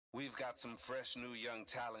We've got some fresh new young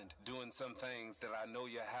talent doing some things that I know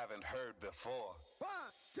you haven't heard before. 1,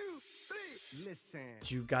 2, 3, listen.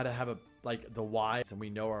 You got to have the why, and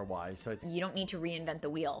we know our why. So you don't need to reinvent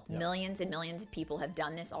the wheel. Yeah. Millions and millions of people have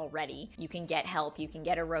done this already. You can get help. You can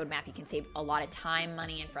get a roadmap. You can save a lot of time,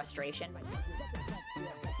 money, and frustration.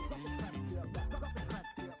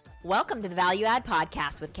 Welcome to the Value Add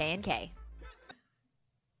Podcast with K&K.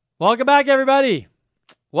 Welcome back, everybody.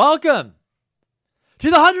 Welcome to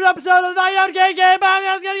the 100th episode of the Value Add K&K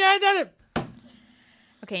Podcast.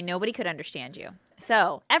 Okay, nobody could understand you.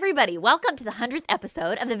 So, everybody, welcome to the 100th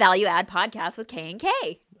episode of the Value Add Podcast with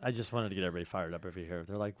K&K. I just wanted to get everybody fired up over here.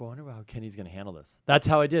 They're like, well, I wonder how Kenny's going to handle this. That's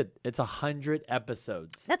how I did. It's 100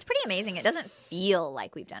 episodes. That's pretty amazing. It doesn't feel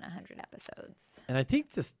like we've done 100 episodes. And I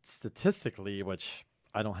think just statistically, which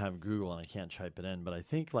I don't have Google and I can't type it in, but I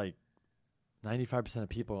think like 95% of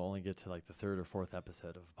people only get to like the third or fourth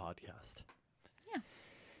episode of a podcast. Yeah.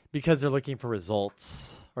 Because they're looking for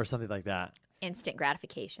results or something like that. Instant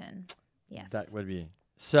gratification. Yes. That would be.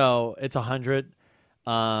 So it's 100.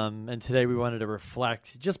 And today we wanted to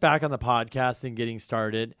reflect just back on the podcast and getting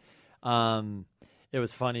started. It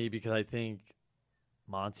was funny because I think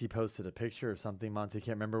Monty posted a picture or something. Monty,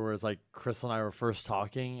 can't remember, where it was like Crystal and I were first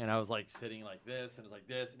talking and I was like sitting like this and it was like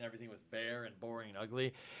this and everything was bare and boring and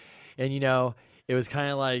ugly. And, you know, it was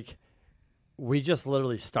kind of like we just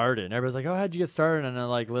literally started. And everybody's like, oh, how'd you get started? And I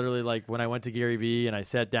like literally like when I went to Gary Vee and I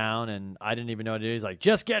sat down and I didn't even know what to do. He's like,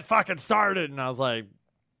 just get fucking started. And I was like,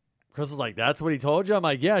 Crystal's like, that's what he told you? I'm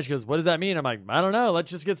like, yeah. She goes, what does that mean? I'm like, I don't know.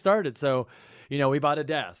 Let's just get started. So, you know, we bought a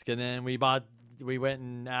desk and then we went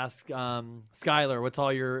and asked Skylar, what's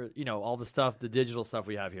all your, you know, all the stuff, the digital stuff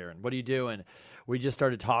we have here. And what do you do? And we just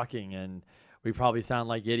started talking and we probably sound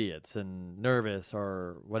like idiots and nervous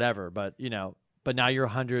or whatever. But, you know, but now you're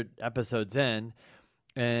 100 episodes in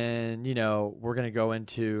and, you know, we're going to go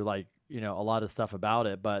into like, you know, a lot of stuff about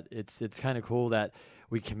it. But it's kind of cool that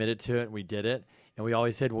we committed to it and we did it. And we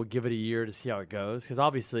always said we'll give it a year to see how it goes. Because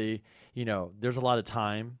obviously, you know, there's a lot of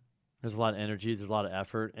time. There's a lot of energy. There's a lot of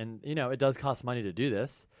effort. And, you know, it does cost money to do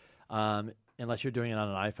this. Unless you're doing it on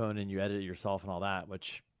an iPhone and you edit it yourself and all that,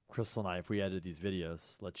 which Crystal and I, if we edited these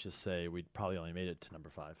videos, let's just say we'd probably only made it to number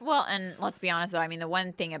 5. Well, and let's be honest, though. I mean, the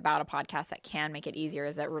one thing about a podcast that can make it easier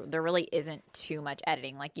is that there really isn't too much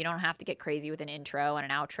editing. Like, you don't have to get crazy with an intro and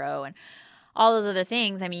an outro and all those other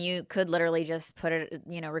things. I mean, you could literally just put it,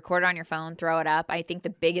 you know, record it on your phone, throw it up. I think the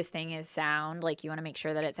biggest thing is sound. Like, you want to make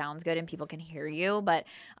sure that it sounds good and people can hear you. But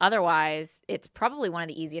otherwise, it's probably one of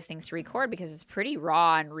the easiest things to record because it's pretty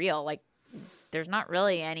raw and real. Like, there's not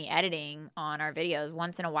really any editing on our videos.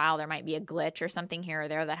 Once in a while, there might be a glitch or something here or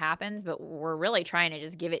there that happens, but we're really trying to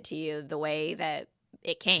just give it to you the way that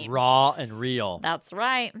it came. Raw and real. That's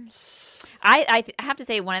right. I have to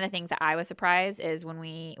say, one of the things that I was surprised is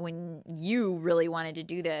when you really wanted to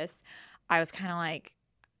do this, I was kind of like,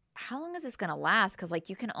 how long is this going to last? Because, like,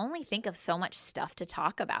 you can only think of so much stuff to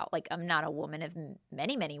talk about. Like, I'm not a woman of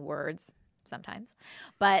many, many words sometimes.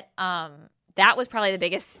 But that was probably the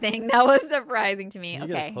biggest thing that was surprising to me. Can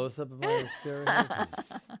you get a close-up of my scary head?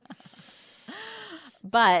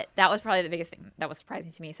 But that was probably the biggest thing that was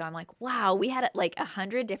surprising to me. So I'm like, wow, we had like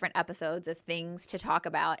 100 different episodes of things to talk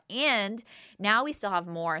about. And now we still have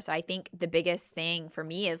more. So I think the biggest thing for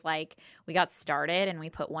me is like we got started and we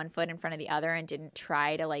put one foot in front of the other and didn't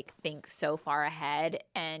try to like think so far ahead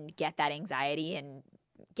and get that anxiety and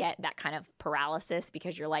get that kind of paralysis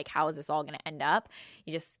because you're like, how is this all going to end up?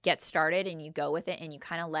 You just get started and you go with it and you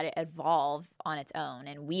kind of let it evolve on its own.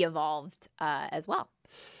 And we evolved as well.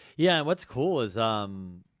 Yeah, and what's cool is that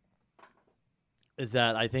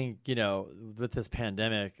I think, you know, with this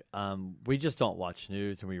pandemic, we just don't watch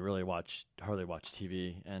news and we really hardly watch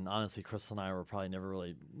TV. And honestly, Crystal and I were probably never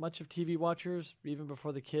really much of TV watchers, even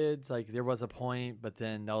before the kids. Like, there was a point, but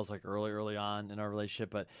then that was like early on in our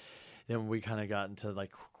relationship. But then we kind of got into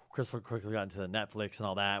like, Crystal quickly got into the Netflix and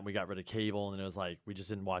all that. And we got rid of cable and it was like, we just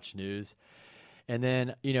didn't watch news. And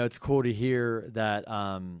then, you know, it's cool to hear that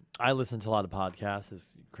I listen to a lot of podcasts,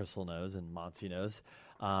 as Crystal knows and Monty knows.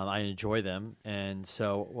 I enjoy them. And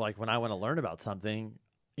so, like, when I want to learn about something,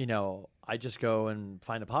 you know, I just go and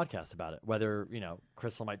find a podcast about it. Whether, you know,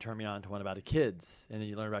 Crystal might turn me on to one about kids. And then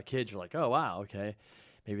you learn about kids. You're like, oh, wow, okay.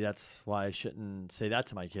 Maybe that's why I shouldn't say that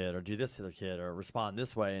to my kid or do this to the kid or respond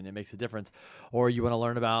this way. And it makes a difference. Or you want to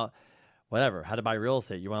learn about whatever, how to buy real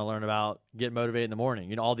estate. You want to learn about get motivated in the morning,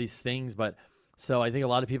 you know, all these things. But so I think a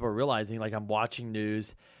lot of people are realizing, like, I'm watching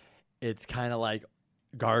news. It's kind of like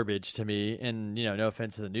garbage to me. And, you know, no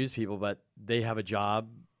offense to the news people, but they have a job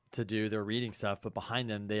to do. They're reading stuff. But behind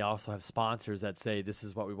them, they also have sponsors that say, this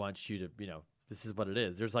is what we want you to, you know, this is what it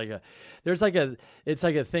is. It's like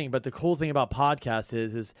a thing. But the cool thing about podcasts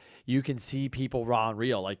is you can see people raw and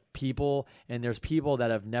real, like people, and there's people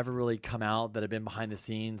that have never really come out that have been behind the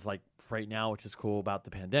scenes, like right now, which is cool about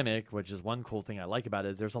the pandemic, which is one cool thing I like about it,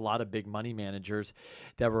 is there's a lot of big money managers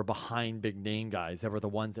that were behind big name guys that were the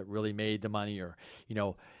ones that really made the money, or, you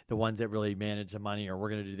know, the ones that really managed the money, or we're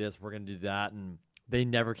going to do this, we're going to do that. And they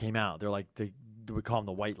never came out. They're like, we call them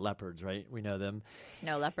the white leopards, right? We know them.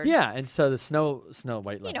 Snow leopard. Yeah. And so the snow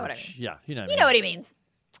white leopard. You know what I mean. Yeah. You know what he means.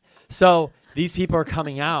 So these people are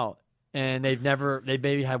coming out, and they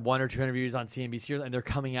maybe had 1 or 2 interviews on CNBC, and they're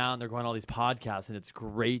coming out and they're going on all these podcasts, and it's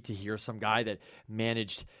great to hear some guy that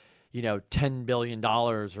managed, you know, $10 billion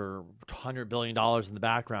or $100 billion in the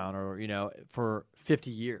background, or, you know, for 50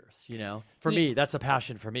 years, you know. For me, that's a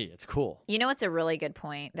passion for me. It's cool. You know, it's a really good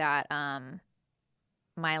point that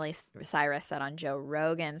Miley Cyrus said on Joe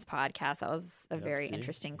Rogan's podcast. That was a very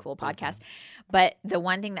interesting, cool podcast. But the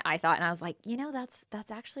one thing that I thought, and I was like, you know, that's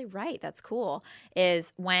actually right. That's cool.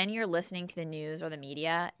 Is when you're listening to the news or the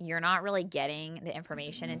media, you're not really getting the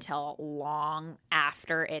information until long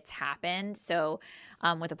after it's happened. So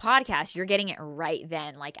with a podcast, you're getting it right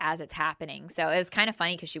then, like as it's happening. So it was kind of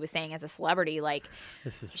funny because she was saying, as a celebrity, like,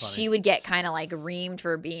 this is funny, she would get kind of like reamed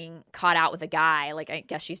for being caught out with a guy. Like, I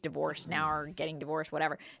guess she's divorced now or getting divorced,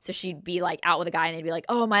 whatever. So she'd be like out with a guy, and they'd be like,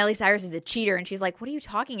 oh, Miley Cyrus is a cheater. And she's like, what are you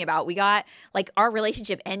talking about? We got, like, our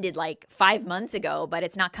relationship ended like 5 months ago, but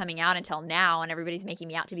it's not coming out until now. And everybody's making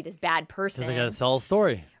me out to be this bad person. Because I got to sell a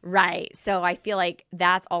story. Right. So I feel like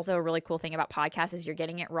that's also a really cool thing about podcasts, is you're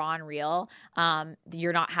getting it raw and real.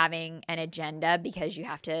 You're not having an agenda because you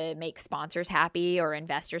have to make sponsors happy or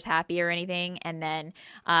investors happy or anything. And then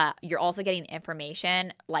you're also getting the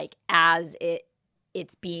information like as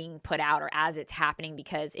it's being put out or as it's happening,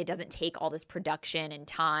 because it doesn't take all this production and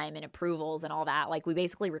time and approvals and all that. Like, we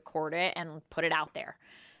basically record it and put it out there.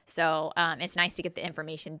 So it's nice to get the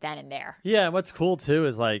information then and there. Yeah. And what's cool too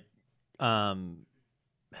is like,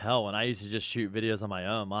 hell, when I used to just shoot videos on my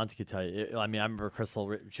own, Monty could tell you. I mean, I remember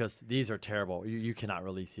Crystal, just, these are terrible. You cannot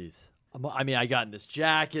release these. I mean, I got in this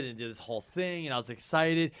jacket and did this whole thing, and I was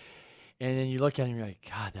excited. And then you look at it and you're like,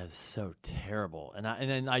 God, that is so terrible. And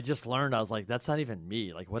then I just learned, I was like, that's not even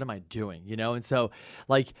me. Like, what am I doing? You know? And so,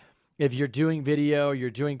 like, if you're doing video,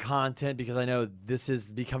 you're doing content, because I know this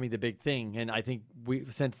is becoming the big thing. And I think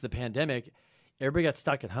since the pandemic, everybody got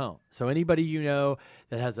stuck at home. So anybody you know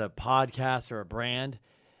that has a podcast or a brand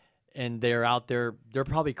and they're out there, they're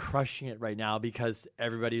probably crushing it right now, because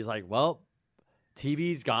everybody's like, well,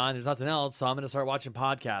 TV's gone. There's nothing else. So I'm going to start watching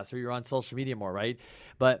podcasts, or you're on social media more, right?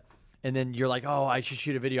 And then you're like, oh, I should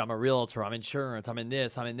shoot a video. I'm a realtor. I'm insurance. I'm in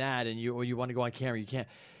this. I'm in that. And you want to go on camera. You can't.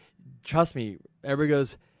 Trust me. Everybody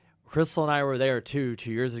goes, Crystal and I were there too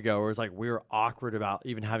 2 years ago, where it's like we were awkward about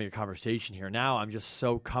even having a conversation here. Now I'm just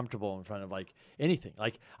so comfortable in front of like anything.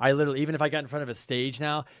 Like, I literally, even if I got in front of a stage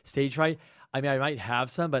now, stage fright, I mean, I might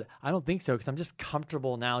have some, but I don't think so, because I'm just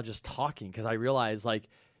comfortable now just talking, because I realize, like,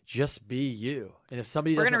 just be you. And if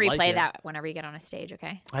somebody We're doesn't going to replay like that whenever you get on a stage,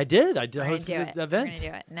 okay? I did. I We're hosted gonna do the it. event. We're going to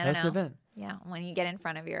do it. No, That's the event. Yeah, when you get in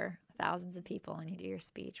front of your thousands of people and you do your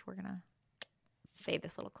speech, we're going to save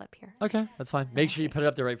this little clip here. Okay, that's fine. Make sure you put it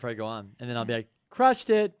up there right before I go on. And then I'll be like, crushed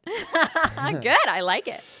it. Good. I like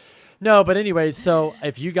it. No, but anyway, so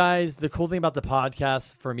if you guys, the cool thing about the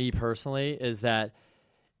podcast for me personally is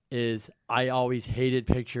I always hated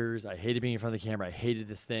pictures. I hated being in front of the camera. I hated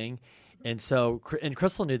this thing. And so, and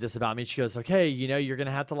Crystal knew this about me. She goes, okay, you know, you're going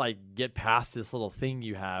to have to like get past this little thing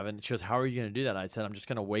you have. And she goes, how are you going to do that? I said, I'm just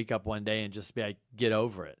going to wake up one day and just be like, get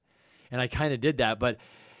over it. And I kind of did that, but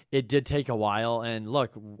it did take a while. And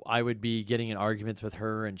look, I would be getting in arguments with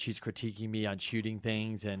her, and she's critiquing me on shooting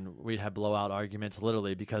things, and we'd have blowout arguments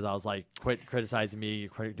literally because I was like, quit criticizing me.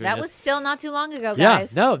 Quit doing that this. was still not too long ago, Yeah,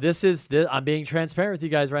 guys. no, I'm being transparent with you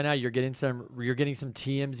guys right now. You're getting some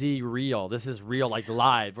TMZ real. This is real, like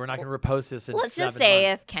live. We're not going to repost this in Let's 7 just say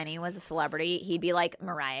months. if Kenny was a celebrity, he'd be like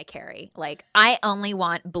Mariah Carey. Like, I only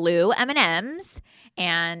want blue M&Ms,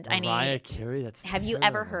 and Mariah Carey, that's Have you terrible.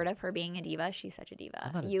 ever heard of her being a diva? She's such a diva.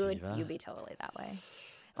 I'm not a diva. You'd be totally that way.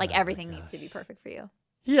 Like, everything needs to be perfect for you.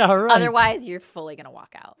 Yeah, right. Otherwise, you're fully gonna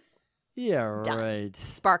walk out. Yeah, Done. right.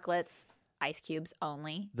 Sparklets, ice cubes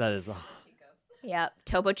only. That is Yep.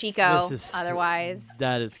 Topo Chico. this is Otherwise,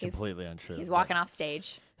 that is he's- completely untrue. he's walking off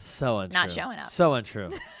stage. So untrue. not showing up. So untrue.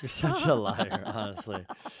 You're such a liar, honestly.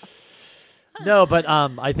 No, but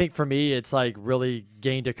I think for me, it's like really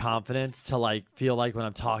gained a confidence to like feel like when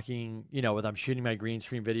I'm talking, you know, when I'm shooting my green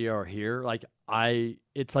screen video or here, like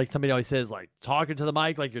it's like somebody always says, like talking to the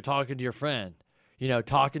mic like you're talking to your friend, you know,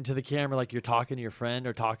 talking to the camera like you're talking to your friend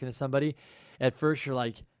or talking to somebody. At first, you're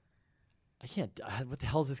like, I can't. What the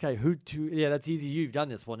hell is this guy? Yeah, that's easy. You've done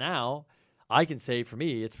this. Well, now I can say for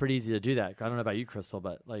me, it's pretty easy to do that. I don't know about you, Crystal,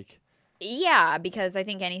 but like. Yeah, because I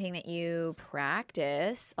think anything that you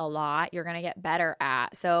practice a lot, you're going to get better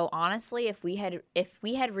at. So honestly, if we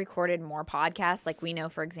had recorded more podcasts, like we know,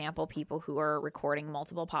 for example, people who are recording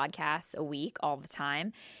multiple podcasts a week all the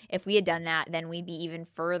time, if we had done that, then we'd be even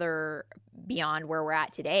further beyond where we're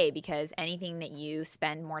at today, because anything that you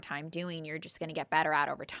spend more time doing, you're just going to get better at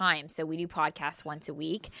over time. So we do podcasts once a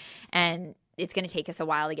week, and it's going to take us a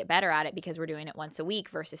while to get better at it because we're doing it once a week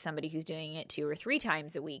versus somebody who's doing it 2 or 3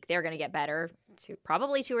 times a week. They're going to get better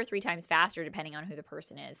probably 2 or 3 times faster depending on who the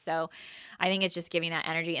person is. So I think it's just giving that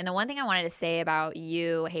energy. And the one thing I wanted to say about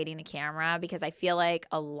you hating the camera, because I feel like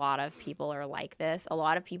a lot of people are like this. A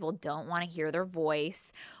lot of people don't want to hear their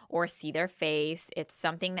voice or see their face. It's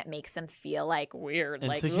something that makes them feel like weird,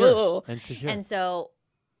 Insecure. And so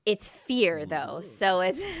it's fear, though. So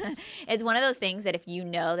it's one of those things that if you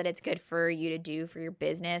know that it's good for you to do for your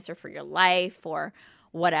business or for your life or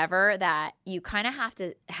whatever, that you kind of have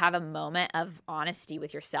to have a moment of honesty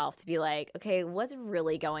with yourself to be like, okay, what's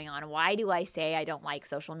really going on? Why do I say I don't like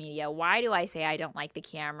social media? Why do I say I don't like the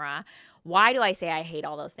camera? Why do I say I hate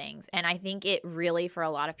all those things? And I think it really, for a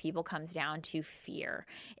lot of people, comes down to fear.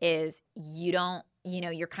 Is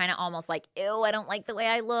you're kind of almost like, ew, I don't like the way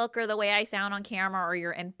I look or the way I sound on camera, or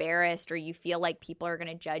you're embarrassed, or you feel like people are going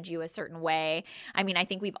to judge you a certain way. I mean, I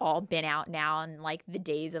think we've all been out now in like the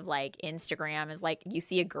days of like Instagram is like, you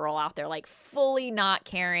see a girl out there like fully not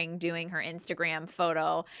caring, doing her Instagram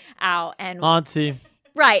photo out, and Auntie.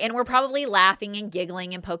 Right. And we're probably laughing and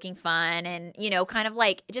giggling and poking fun and, kind of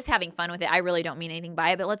like just having fun with it. I really don't mean anything by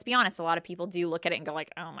it. But let's be honest, a lot of people do look at it and go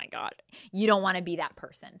like, oh, my God, you don't want to be that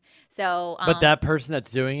person. So, but that person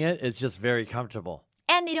that's doing it is just very comfortable.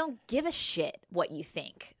 And they don't give a shit what you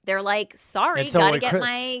think. They're like, sorry, so got to get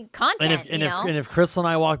my content. And if Crystal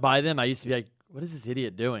and I walk by them, I used to be like, what is this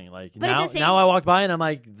idiot doing? Like but now I walk by and I'm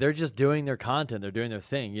like, they're just doing their content. They're doing their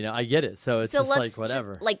thing. I get it. So it's just like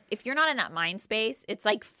whatever. Like if you're not in that mind space, it's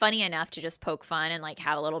like funny enough to just poke fun and like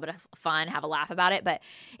have a little bit of fun, have a laugh about it. But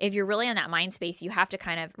if you're really in that mind space, you have to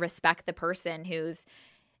kind of respect the person who's,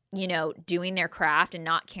 doing their craft and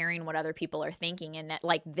not caring what other people are thinking, and that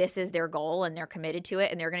like this is their goal and they're committed to it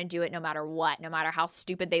and they're going to do it no matter what, no matter how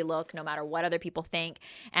stupid they look, no matter what other people think.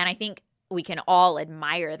 And I think we can all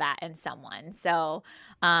admire that in someone. So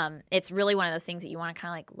it's really one of those things that you want to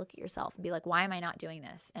kind of like look at yourself and be like, why am I not doing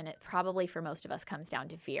this? And it probably for most of us comes down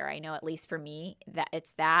to fear. I know at least for me that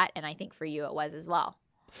it's that. And I think for you it was as well.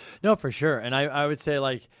 No, for sure. And I would say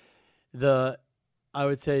like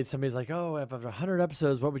somebody's like, oh, if I've 100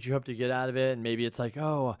 episodes, what would you hope to get out of it? And maybe it's like,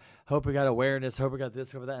 oh, hope we got awareness, hope we got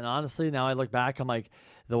this, hope that. And honestly, now I look back, I'm like,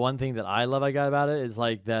 the one thing that I love I got about it is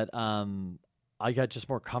like that I got just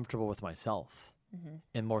more comfortable with myself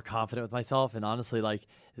and more confident with myself. And honestly, like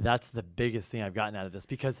that's the biggest thing I've gotten out of this,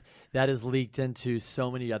 because that is leaked into so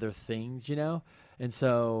many other things, And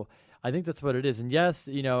so I think that's what it is. And yes,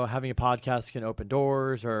 having a podcast can open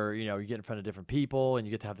doors, or, you get in front of different people and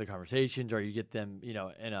you get to have the conversations, or you get them, you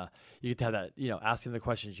get to have that, ask them the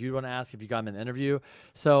questions you want to ask if you got them in an interview.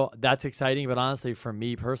 So that's exciting. But honestly, for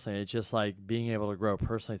me personally, it's just like being able to grow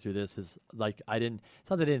personally through this is like, it's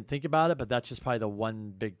not that I didn't think about it, but that's just probably the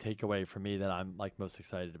one big takeaway for me that I'm like most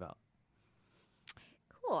excited about.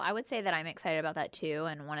 Cool. I would say that I'm excited about that too.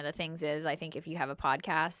 And one of the things is, I think if you have a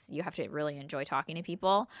podcast, you have to really enjoy talking to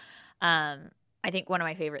people. I think one of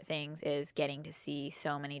my favorite things is getting to see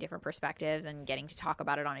so many different perspectives and getting to talk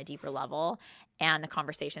about it on a deeper level, and the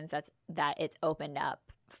conversations that it's opened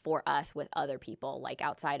up for us with other people, like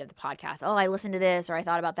outside of the podcast. Oh, I listened to this, or I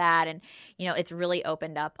thought about that. And, it's really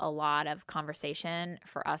opened up a lot of conversation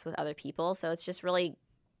for us with other people. So it's just really,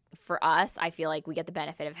 for us, I feel like we get the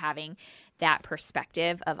benefit of having that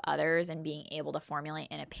perspective of others and being able to formulate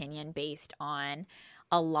an opinion based on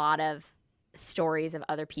a lot of stories of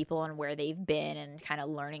other people and where they've been, and kind of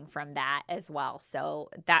learning from that as well. So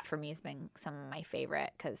that for me has been some of my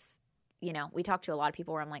favorite, because we talk to a lot of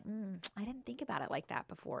people where I'm like, I didn't think about it like that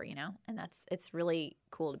before, and it's really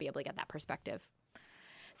cool to be able to get that perspective.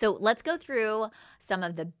 So let's go through some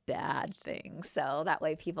of the bad things, so that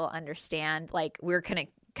way people understand, like we're going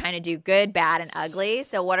to kind of do good, bad, and ugly.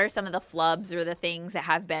 So what are some of the flubs or the things that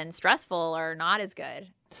have been stressful or not as good?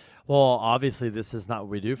 Well, obviously this is not what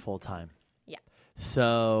we do full time.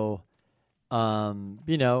 So, so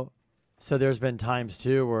there's been times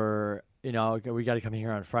too where, we got to come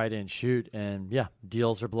here on Friday and shoot, and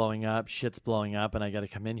deals are blowing up, shit's blowing up, and I got to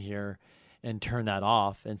come in here and turn that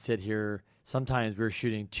off and sit here. Sometimes we're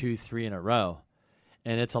shooting 2-3 in a row,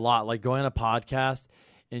 and it's a lot. Like going on a podcast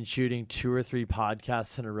and shooting 2 or 3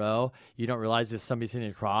 podcasts in a row, you don't realize there's somebody sitting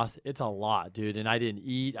across. It's a lot, dude. And I didn't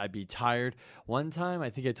eat. I'd be tired. One time, I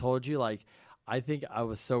think I told you, like, I think I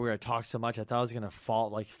was so weird. I talked so much. I thought I was going to fall,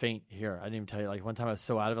 like faint here. I didn't even tell you. Like one time I was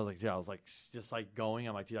so out of it. I was like, dude, I was like, just like going.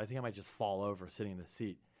 I'm like, dude, I think I might just fall over sitting in the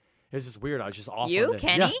seat. It was just weird. I was just off. You,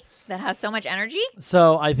 Kenny, yeah. that has so much energy.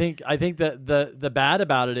 So I think that the bad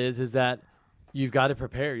about it is that you've got to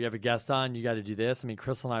prepare. You have a guest on. You got to do this. I mean,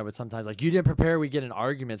 Crystal and I would sometimes like, you didn't prepare. We get in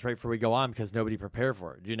arguments right before we go on because nobody prepared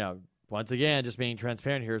for it. You know, once again, just being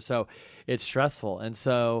transparent here. So it's stressful. And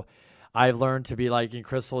so I've learned to be like, and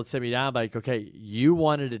Crystal would sit me down like, okay, you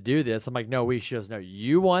wanted to do this. I'm like, no, she goes, no,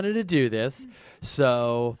 you wanted to do this.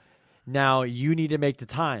 So now you need to make the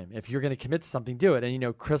time. If you're going to commit to something, do it. And, you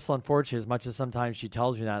know, Crystal, unfortunately, as much as sometimes she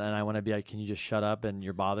tells me that, and I want to be like, can you just shut up and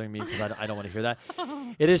you're bothering me because I don't want to hear that.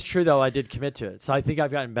 It is true, though. I did commit to it. So I think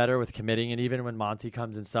I've gotten better with committing. And even when Monty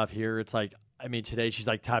comes and stuff here, it's like, I mean, today she's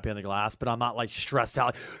like tapping on the glass, but I'm not like stressed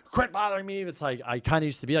out, like, quit bothering me. It's like, I kind of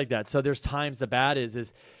used to be like that. So there's times the bad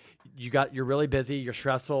is you're really busy, you're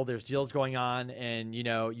stressful, there's deals going on, and you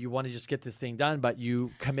know you want to just get this thing done, but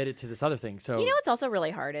you committed to this other thing. So you know what's also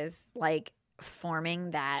really hard is like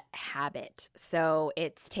forming that habit. So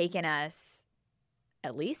it's taken us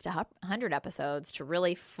at least 100 episodes to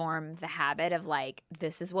really form the habit of like,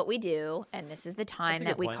 this is what we do and this is the time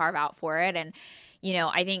that we carve out for it. And you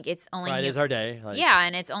know, I think it's only Friday's our day. Like, yeah,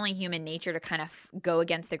 and it's only human nature to kind of go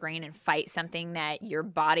against the grain and fight something that your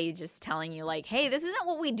body just telling you like, hey, this isn't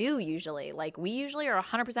what we do usually. Like we usually are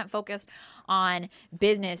 100% focused on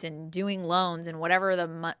business and doing loans and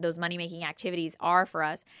whatever those money-making activities are for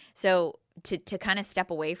us. So to kind of step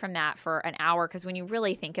away from that for an hour, because when you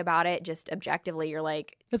really think about it, just objectively, you're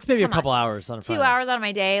like, it's maybe a couple hours on a 2 hours out of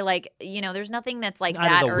my day. Like, you know, there's nothing that's like not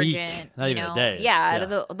that of the urgent. Week. Not even a day. Yeah, out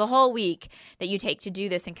of the whole week that you take to do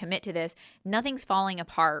this and commit to this, nothing's falling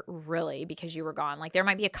apart really because you were gone. Like there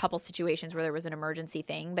might be a couple situations where there was an emergency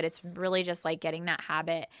thing, but it's really just like getting that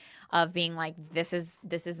habit of being like, this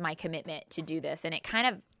is my commitment to do this. And it kind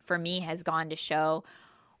of, for me, has gone to show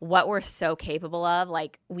what we're so capable of.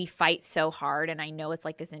 Like we fight so hard, and I know it's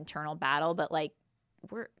like this internal battle, but like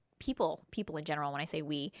we're people in general, when I say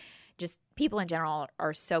we, just people in general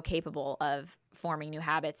are so capable of forming new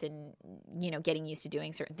habits and, you know, getting used to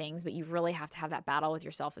doing certain things, but you really have to have that battle with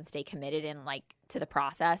yourself and stay committed and like to the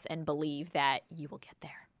process and believe that you will get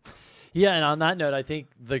there. Yeah, and on that note, I think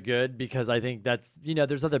the good, because I think that's, you know,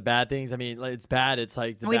 there's other bad things. I mean, like, it's bad. It's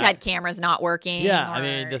like we've had cameras not working. Yeah, or, I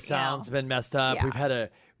mean, the sound's been messed up. Yeah. We've had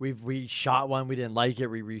we shot one, we didn't like it.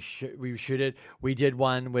 We reshoot it. We did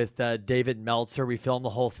one with David Meltzer. We filmed the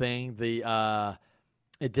whole thing.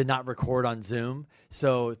 It did not record on Zoom,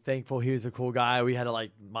 so thankful he was a cool guy. We had to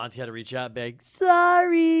Monty had to reach out, beg,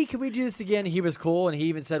 sorry, can we do this again? He was cool, and he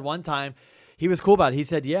even said one time, he was cool about it. He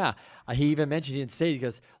said, yeah. He even mentioned, he didn't say it. He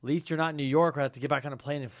goes, at least you're not in New York. I have to get back on a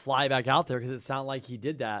plane and fly back out there, because it sounded like he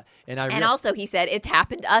did that. And also he said, it's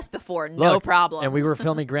happened to us before, no problem. And we were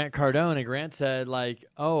filming Grant Cardone, and Grant said, like,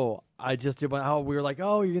 oh, I just did one. Oh, we were like,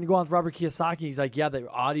 oh, you're going to go on with Robert Kiyosaki. He's like, yeah, the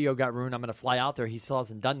audio got ruined. I'm going to fly out there. He still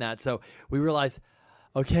hasn't done that. So we realized,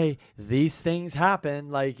 okay, these things happen.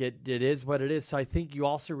 Like, it is what it is. So I think you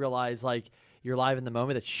also realize, like, you're live in the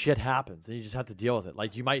moment, that shit happens, and you just have to deal with it.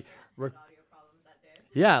 Like, you might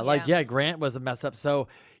Grant was a mess up, so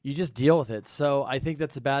you just deal with it. So I think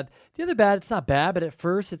that's the other bad, it's not bad, but at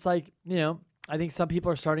first it's like, you know, I think some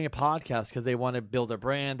people are starting a podcast because they want to build a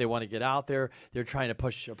brand, they want to get out there, they're trying to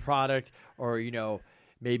push a product, or, you know,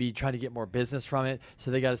 maybe trying to get more business from it,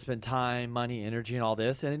 so they got to spend time, money, energy, and all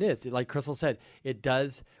this. And it is, like Crystal said, it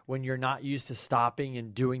does, when you're not used to stopping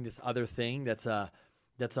and doing this other thing that's a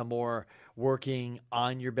more working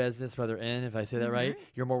on your business, rather in, if I say that right,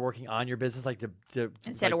 you're more working on your business, like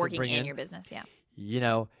instead of working in your business. Yeah. You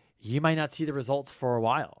know, you might not see the results for a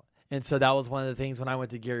while. And so that was one of the things when I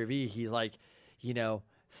went to Gary Vee, he's like, you know,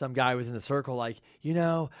 some guy was in the circle, like, you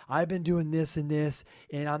know, I've been doing this and this,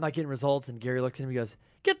 and I'm not getting results. And Gary looked at him and goes,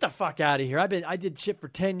 get the fuck out of here. I did shit for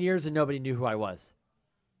 10 years and nobody knew who I was.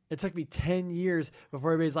 It took me 10 years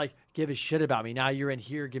before everybody's like, give a shit about me. Now you're in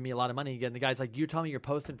here, give me a lot of money again. The guy's like, you tell me you're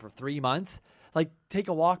posting for 3 months? Like, take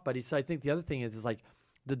a walk, buddy. So I think the other thing is like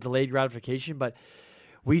the delayed gratification. But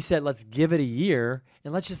we said, let's give it a year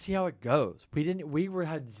and let's just see how it goes. We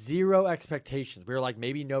had zero expectations. We were like,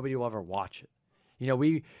 maybe nobody will ever watch it. You know,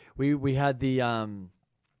 we had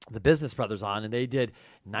the Business Brothers on, and they did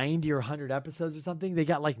 90 or 100 episodes or something. They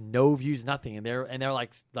got like no views, nothing. And they're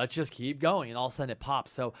like, let's just keep going. And all of a sudden it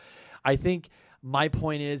pops. So I think my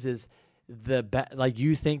point is like,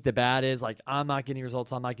 you think the bad is like, I'm not getting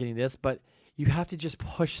results, I'm not getting this, but you have to just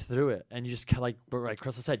push through it. And you just, like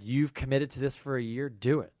Crystal said, you've committed to this for a year,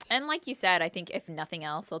 do it. And like you said, I think if nothing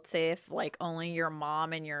else, let's say if like only your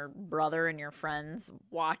mom and your brother and your friends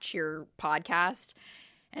watch your podcast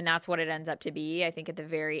and that's what it ends up to be, I think at the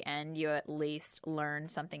very end you at least learn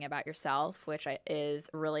something about yourself, which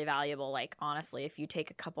is really valuable. Like honestly, if you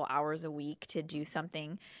take a couple hours a week to do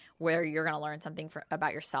something where you're going to learn something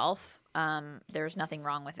about yourself, there's nothing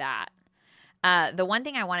wrong with that. The one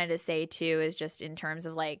thing I wanted to say too is just in terms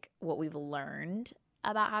of like what we've learned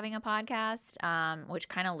about having a podcast, which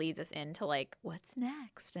kind of leads us into like what's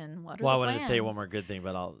next and what are Well, I the wanted to say plans? one more good thing,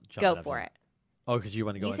 but I'll jump Go in for after. it. Oh, because you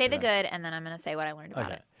want to go You into say the that. good, and then I'm going to say what I learned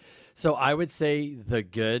about it. So I would say the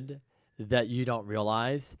good that you don't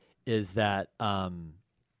realize is that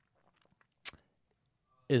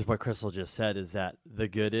is what Crystal just said, is that the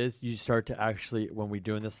good is you start to actually, when we're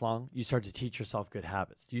doing this long, you start to teach yourself good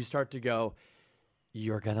habits. You start to go,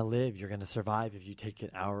 you're going to live, you're going to survive if you take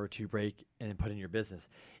an hour or two break and then put in your business.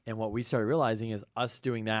 And what we started realizing is us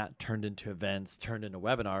doing that turned into events, turned into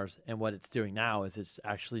webinars. And what it's doing now is it's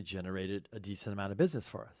actually generated a decent amount of business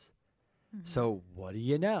for us. Mm-hmm. So what do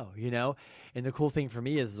you know? And the cool thing for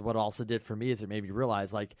me is what it also did for me is it made me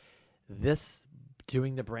realize like this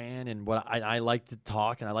doing the brand and what I like to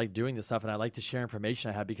talk and I like doing this stuff and I like to share information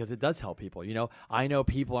I have because it does help people. I know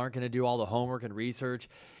people aren't going to do all the homework and research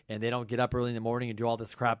and they don't get up early in the morning and do all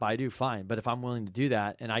this crap I do, fine. But if I'm willing to do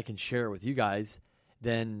that and I can share it with you guys,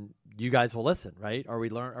 then you guys will listen, right? Or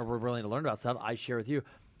we're willing to learn about stuff. I share with you.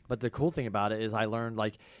 But the cool thing about it is I learned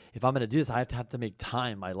like if I'm going to do this, I have to make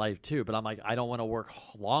time in my life too. But I'm like, I don't want to work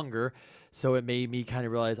longer. So it made me kind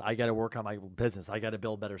of realize I got to work on my business. I got to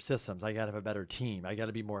build better systems. I got to have a better team. I got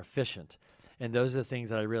to be more efficient. And those are the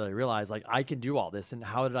things that I really realized, like I can do all this. And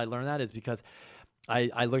how did I learn that? Is because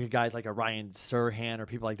I look at guys like a Ryan Serhant or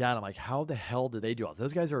people like that. I'm like, how the hell do they do all this?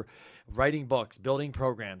 Those guys are writing books, building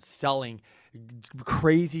programs, selling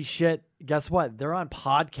crazy shit. Guess what? They're on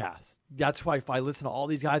podcasts. That's why if I listen to all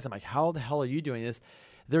these guys, I'm like, how the hell are you doing this?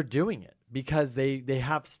 They're doing it because they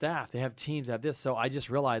have staff, they have teams, they have this. So I just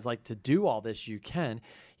realized like to do all this, you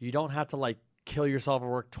don't have to like kill yourself or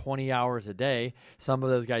work 20 hours a day. Some of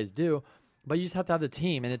those guys do, but you just have to have the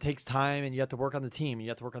team and it takes time and you have to work on the team and you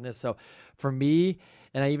have to work on this. So for me,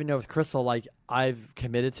 and I even know with Crystal, like I've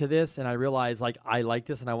committed to this and I realize like I like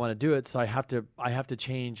this and I want to do it. So I have to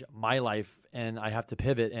change my life and I have to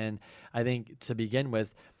pivot. And I think to begin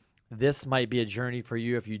with, this might be a journey for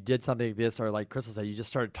you. If you did something like this, or like Crystal said, you just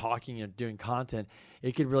started talking and doing content,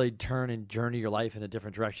 it could really turn and journey your life in a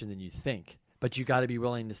different direction than you think. But you got to be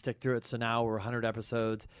willing to stick through it. So now we're 100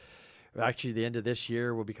 episodes. Actually, the end of this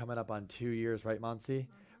year, we'll be coming up on 2 years, right, Monsi?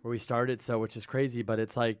 Where we started, so which is crazy, but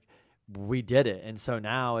it's like we did it. And so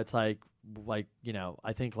now it's like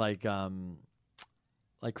I think like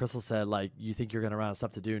Crystal said, like you think you're going to run out of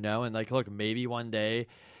stuff to do? No. And like, look, maybe one day,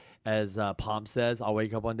 as Pomp says, I'll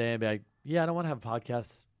wake up one day and be like, yeah, I don't want to have a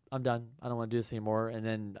podcast. I'm done. I don't want to do this anymore. And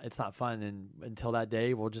then it's not fun. And until that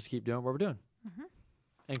day, we'll just keep doing what we're doing. Mm-hmm.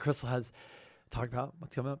 And Crystal has talked about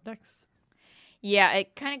what's coming up next. Yeah,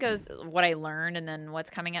 it kind of goes what I learned and then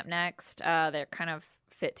what's coming up next. They're kind of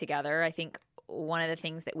fit together. I think one of the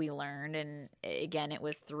things that we learned, and again, it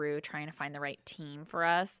was through trying to find the right team for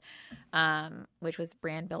us, which was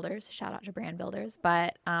Brand Builders. Shout out to Brand Builders.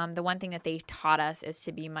 But the one thing that they taught us is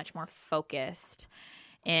to be much more focused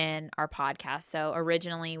in our podcast. So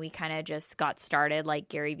originally we kind of just got started like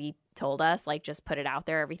Gary Vee told us, like just put it out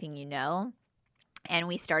there, everything you know. And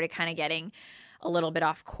we started kind of getting a little bit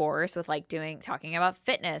off course with like talking about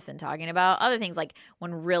fitness and talking about other things, like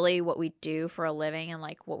when really what we do for a living and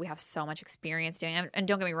like what we have so much experience doing. And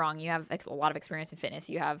don't get me wrong, you have a lot of experience in fitness.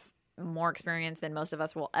 You have more experience than most of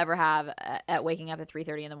us will ever have at waking up at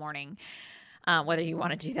 3:30 in the morning, whether you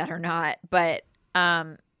want to do that or not. But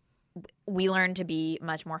we learn to be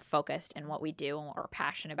much more focused in what we do and what we're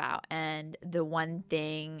passionate about. And one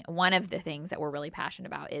of the things that we're really passionate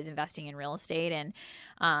about is investing in real estate and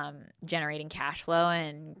generating cash flow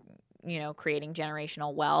and, creating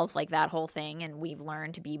generational wealth, like that whole thing. And we've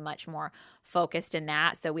learned to be much more focused in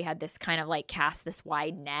that. So we had this kind of like cast this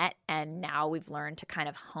wide net, and now we've learned to kind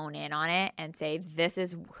of hone in on it and say, this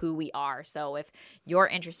is who we are. So if you're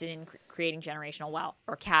interested in creating generational wealth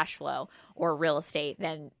or cash flow or real estate,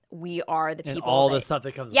 then we are the people. And all the stuff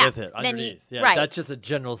that comes with it underneath. Right. That's just a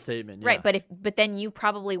general statement. Yeah. Right. But then you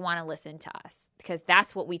probably want to listen to us because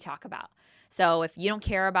that's what we talk about. So if you don't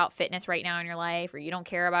care about fitness right now in your life, or you don't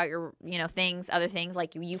care about your, other things,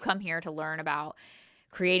 like you come here to learn about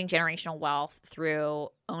creating generational wealth through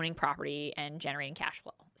owning property and generating cash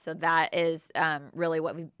flow. So that is really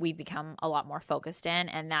what we've become a lot more focused in.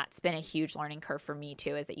 And that's been a huge learning curve for me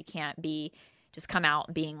too, is that you can't be just come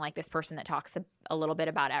out being like this person that talks a little bit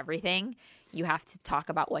about everything. You have to talk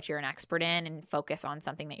about what you're an expert in and focus on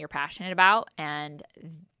something that you're passionate about and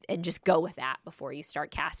just go with that before you start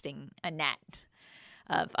casting a net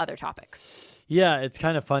of other topics. Yeah, it's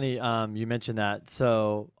kind of funny. You mentioned that.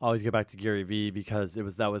 So I always go back to Gary Vee because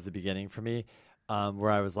that was the beginning for me,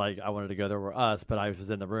 where I was like, I wanted to go there were us, but I was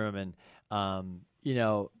in the room and,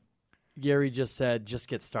 Gary just said, just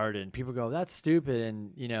get started. And people go, that's stupid.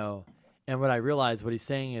 And what I realized what he's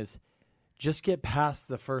saying is just get past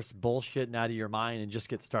the first bullshit and out of your mind and just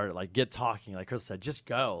get started. Like get talking. Like Chris said, just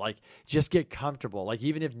go. Like just get comfortable. Like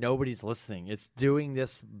even if nobody's listening, it's doing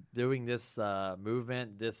this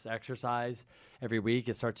movement, this exercise every week.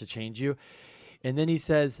 It starts to change you. And then he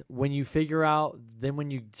says, when you figure out, then when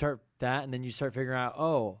you start that, and then you start figuring out,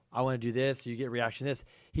 oh, I want to do this. You get reaction to this.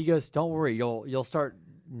 He goes, don't worry. You'll start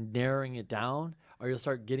narrowing it down. Or you'll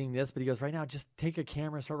start getting this, but he goes, right now, just take a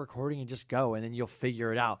camera, start recording, and just go, and then you'll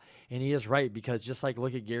figure it out. And he is right, because just like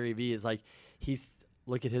look at Gary Vee, is like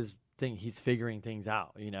look at his thing, he's figuring things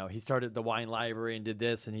out. He started the wine library and did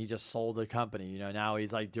this, and he just sold the company. Now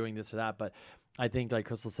he's like doing this or that. But I think, like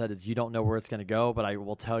Crystal said, is you don't know where it's going to go, but I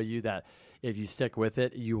will tell you that if you stick with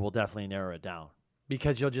it, you will definitely narrow it down,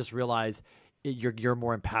 because you'll just realize you're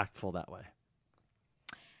more impactful that way.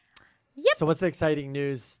 Yep. So what's the exciting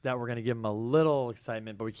news that we're going to give them a little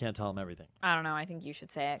excitement, but we can't tell them everything? I don't know. I think you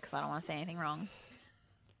should say it because I don't want to say anything wrong.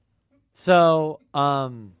 So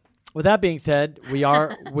with that being said,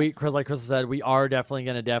 like Crystal said, we are definitely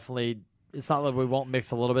going to it's not like we won't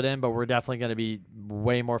mix a little bit in, but we're definitely going to be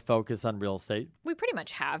way more focused on real estate. We pretty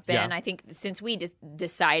much have been. Yeah. I think since we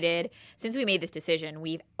since we made this decision,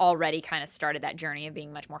 we've already kind of started that journey of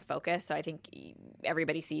being much more focused. So I think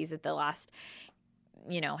everybody sees that the last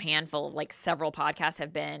handful of like several podcasts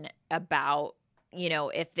have been about,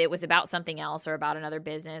 if it was about something else or about another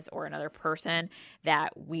business or another person, that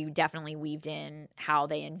we definitely weaved in how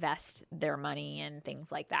they invest their money and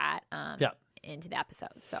things like that into the episode.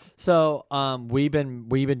 So we've been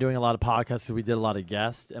doing a lot of podcasts. So we did a lot of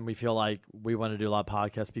guests, and we feel like we want to do a lot of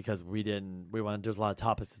podcasts because there's a lot of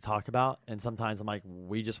topics to talk about. And sometimes I'm like,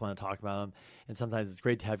 we just want to talk about them. And sometimes it's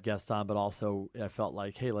great to have guests on, but also I felt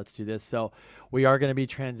like, hey, let's do this. So we are going to be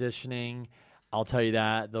transitioning. I'll tell you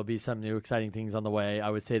that there'll be some new exciting things on the way. I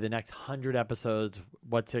would say the next 100 episodes,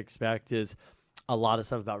 what to expect is a lot of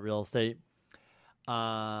stuff about real estate.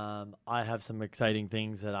 I have some exciting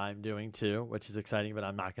things that I'm doing too, which is exciting, but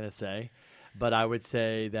I'm not going to say. But I would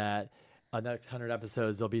say that the next 100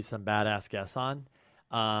 episodes, there'll be some badass guests on.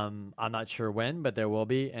 I'm not sure when, but there will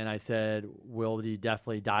be. And I said we'll be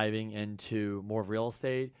definitely diving into more real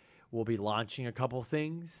estate. We'll be launching a couple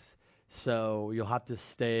things. So you'll have to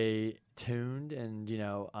stay tuned and,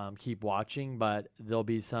 keep watching. But there'll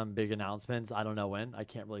be some big announcements. I don't know when. I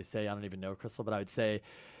can't really say. I don't even know, Crystal. But I would say,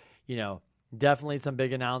 definitely some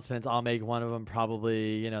big announcements. I'll make one of them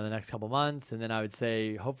probably, the next couple months. And then I would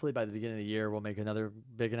say hopefully by the beginning of the year, we'll make another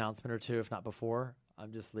big announcement or two, if not before.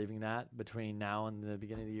 I'm just leaving that between now and the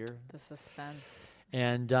beginning of the year. The suspense.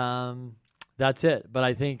 And that's it. But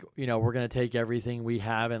I think, we're going to take everything we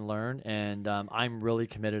have and learn. And I'm really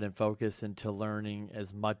committed and focused into learning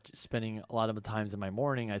as much, spending a lot of the times in my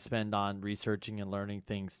morning I spend on researching and learning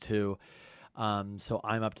things too. So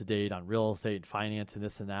I'm up to date on real estate, finance, and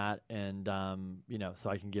this and that. And, so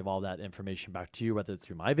I can give all that information back to you, whether it's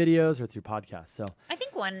through my videos or through podcasts. So I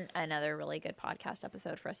think another really good podcast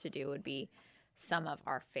episode for us to do would be some of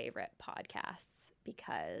our favorite podcasts,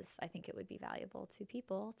 because I think it would be valuable to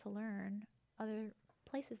people to learn other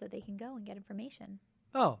places that they can go and get information.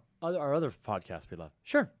 Oh, our other podcasts we love.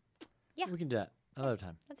 Sure. Yeah. We can do that another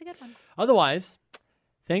time. That's a good one. Otherwise,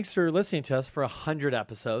 thanks for listening to us for 100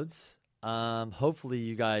 episodes. Hopefully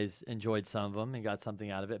you guys enjoyed some of them and got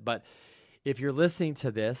something out of it. But if you're listening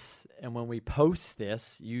to this and when we post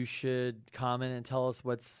this, you should comment and tell us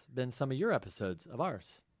what's been some of your episodes of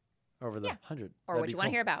ours over the 100. Or That'd what be you want to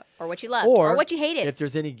cool. hear about, or what you love, or what you hated. If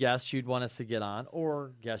there's any guests you'd want us to get on,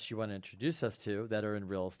 or guests you want to introduce us to that are in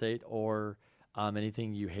real estate, or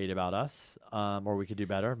anything you hate about us, or we could do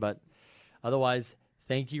better. But otherwise,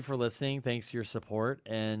 thank you for listening. Thanks for your support.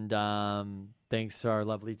 And thanks to our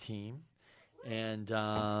lovely team. And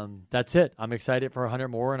that's it. I'm excited for 100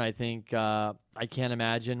 more. And I think I can't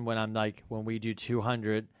imagine when we do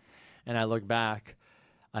 200 and I look back,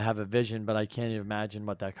 I have a vision, but I can't even imagine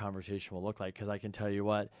what that conversation will look like. Because I can tell you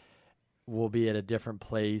what, we'll be at a different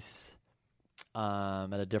place,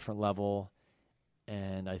 at a different level.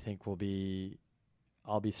 And I think I'll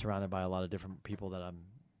be surrounded by a lot of different people that I'm,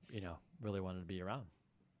 really wanted to be around.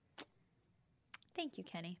 Thank you,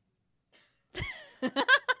 Kenny. That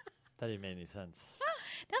didn't make any sense.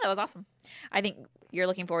 No, that was awesome. I think you're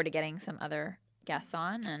looking forward to getting some other guests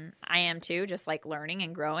on, and I am too, just like learning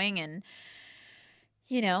and growing and,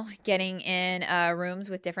 you know, getting in rooms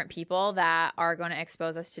with different people that are going to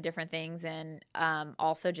expose us to different things and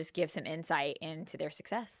also just give some insight into their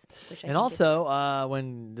success. Which I and think also,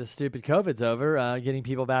 when the stupid COVID's over, getting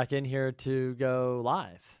people back in here to go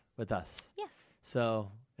live with us. Yes.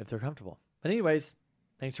 So if they're comfortable. But anyways,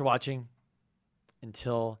 thanks for watching.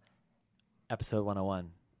 Until episode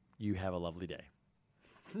 101, you have a lovely day.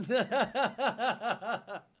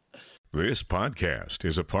 This podcast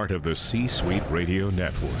is a part of the C-Suite Radio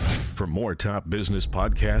Network. For more top business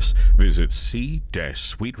podcasts, visit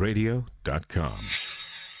c-suiteradio.com.